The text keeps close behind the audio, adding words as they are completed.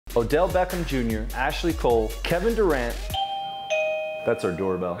Odell Beckham Jr., Ashley Cole, Kevin Durant. That's our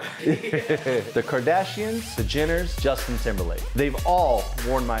doorbell. The Kardashians, the Jenners, Justin Timberlake. They've all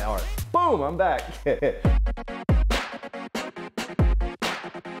worn my art. Boom, I'm back.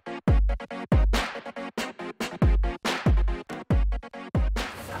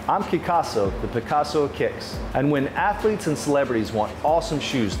 I'm Kickasso, the Picasso of kicks. And when athletes and celebrities want awesome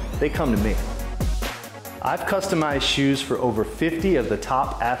shoes, they come to me. I've customized shoes for over 50 of the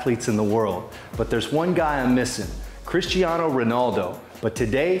top athletes in the world, but there's one guy I'm missing, Cristiano Ronaldo. But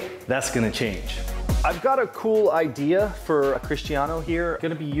today, that's gonna change. I've got a cool idea for Cristiano here. I'm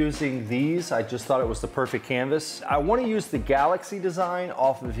gonna be using these. I just thought it was the perfect canvas. I wanna use the Galaxy design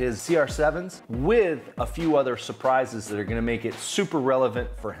off of his CR7s with a few other surprises that are gonna make it super relevant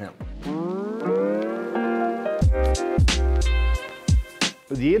for him.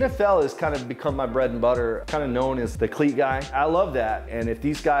 The NFL has kind of become my bread and butter, kind of known as the cleat guy. I love that, and if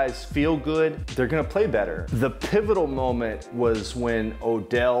these guys feel good, they're gonna play better. The pivotal moment was when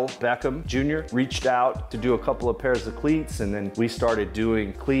Odell Beckham Jr. reached out to do a couple of pairs of cleats, and then we started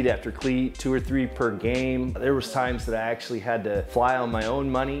doing cleat after cleat, 2 or 3 per game. There was times that I actually had to fly on my own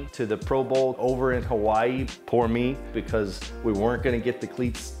money to the Pro Bowl over in Hawaii, poor me, because we weren't gonna get the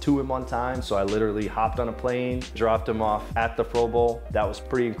cleats to him on time, so I literally hopped on a plane, dropped him off at the Pro Bowl. That was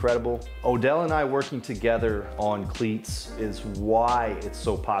pretty incredible. Odell and I working together on cleats is why it's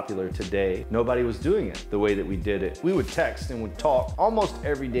so popular today. Nobody was doing it the way that we did it. We would text and would talk almost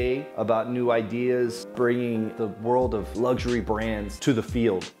every day about new ideas. Bringing the world of luxury brands to the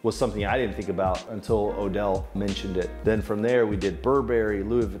field was something I didn't think about until Odell mentioned it. Then from there, we did Burberry,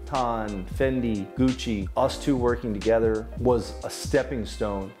 Louis Vuitton, Fendi, Gucci. Us two working together was a stepping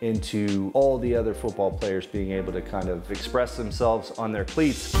stone into all the other football players being able to kind of express themselves on their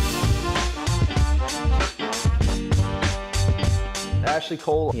cleats. Ashley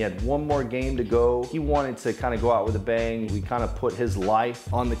Cole, he had one more game to go. He wanted to kind of go out with a bang. We kind of put his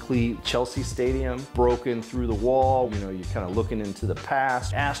life on the cleat. Chelsea Stadium, broken through the wall. You know, you're kind of looking into the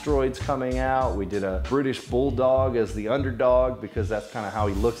past. Asteroids coming out. We did a British Bulldog as the underdog because that's kind of how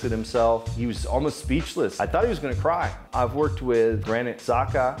he looks at himself. He was almost speechless. I thought he was gonna cry. I've worked with Granit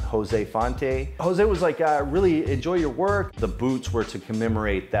Xhaka, Jose Fonte. Jose was like, I really enjoy your work. The boots were to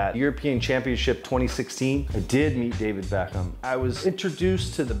commemorate that European Championship 2016. I did meet David Beckham. I was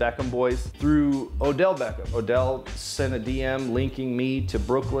introduced to the Beckham boys through Odell Beckham. Odell sent a DM linking me to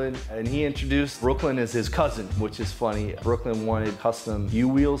Brooklyn, and he introduced Brooklyn as his cousin, which is funny. Brooklyn wanted custom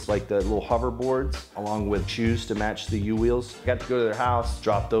U-wheels, like the little hoverboards, along with shoes to match the U-wheels. Got to go to their house,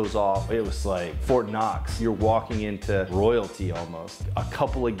 drop those off. It was like Fort Knox. You're walking into royalty almost. A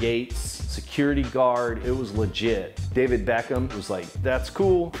couple of gates, security guard, it was legit. David Beckham was like, that's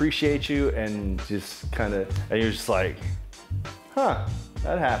cool, appreciate you, and just kind of, and you're just like, huh,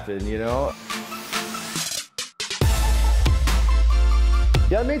 that happened, you know?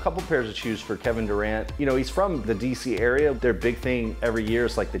 Yeah, I made a couple pairs of shoes for Kevin Durant. You know, he's from the DC area. Their big thing every year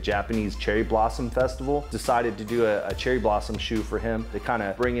is like the Japanese Cherry Blossom Festival. Decided to do a cherry blossom shoe for him to kind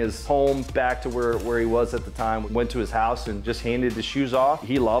of bring his home back to where he was at the time. Went to his house and just handed the shoes off.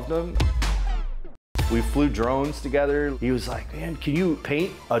 He loved them. We flew drones together. He was like, man, can you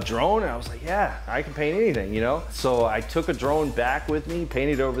paint a drone? And I was like, yeah, I can paint anything, you know? So I took a drone back with me,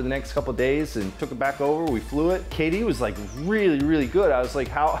 painted it over the next couple of days and took it back over, we flew it. KD was like really, really good. I was like,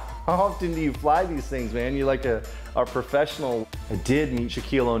 how often do you fly these things, man? You're like a professional. I did meet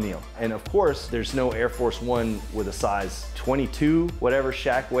Shaquille O'Neal. And of course, there's no Air Force One with a size 22, whatever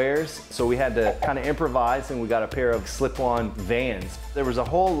Shaq wears. So we had to kind of improvise and we got a pair of slip-on Vans. There was a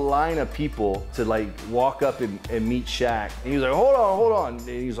whole line of people to like walk up and meet Shaq. And he was like, hold on. And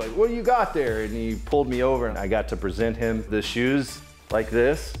he was like, what do you got there? And he pulled me over and I got to present him the shoes like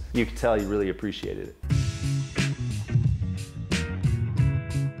this. You could tell he really appreciated it.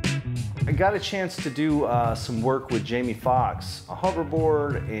 I got a chance to do some work with Jamie Foxx, a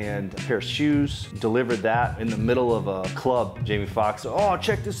hoverboard and a pair of shoes. Delivered that in the middle of a club. Jamie Foxx, oh,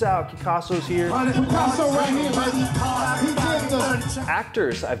 check this out, Kicasso's here. Kickasso right here, baby.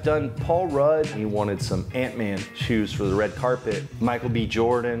 Actors, I've done Paul Rudd. He wanted some Ant-Man shoes for the red carpet. Michael B.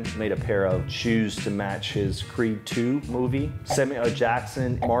 Jordan made a pair of shoes to match his Creed 2 movie. Samuel L.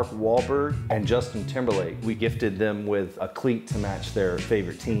 Jackson, Mark Wahlberg, and Justin Timberlake. We gifted them with a cleat to match their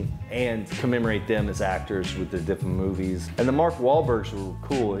favorite team and commemorate them as actors with their different movies. And the Mark Wahlbergs were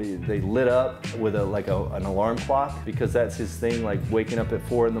cool. They lit up with an alarm clock because that's his thing, like waking up at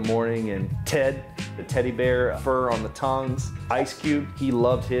 4 in the morning. And Ted, the teddy bear, fur on the tongues. Ice Cube, he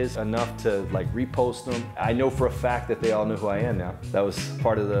loved his enough to like repost them. I know for a fact that they all know who I am now. That was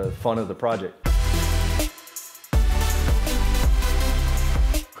part of the fun of the project.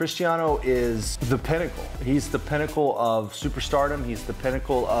 Cristiano is the pinnacle. He's the pinnacle of superstardom. He's the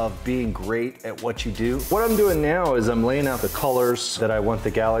pinnacle of being great at what you do. What I'm doing now is I'm laying out the colors that I want the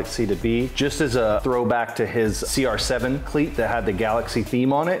Galaxy to be, just as a throwback to his CR7 cleat that had the Galaxy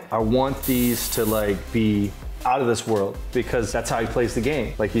theme on it. I want these to like be out of this world because that's how he plays the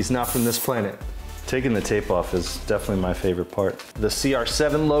game. Like he's not from this planet. Taking the tape off is definitely my favorite part. The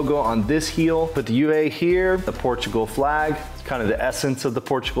CR7 logo on this heel, put the UA here, the Portugal flag. It's kind of the essence of the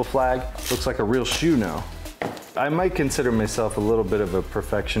Portugal flag. Looks like a real shoe now. I might consider myself a little bit of a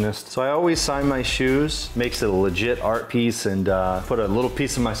perfectionist. So I always sign my shoes, makes it a legit art piece and put a little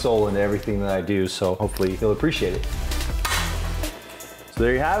piece of my soul into everything that I do. So hopefully you'll appreciate it. So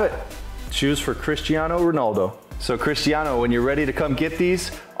there you have it. Shoes for Cristiano Ronaldo. So Cristiano, when you're ready to come get these,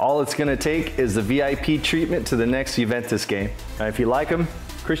 all it's gonna take is the VIP treatment to the next Juventus game. And if you like them,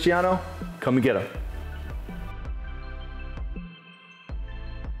 Cristiano, come and get them.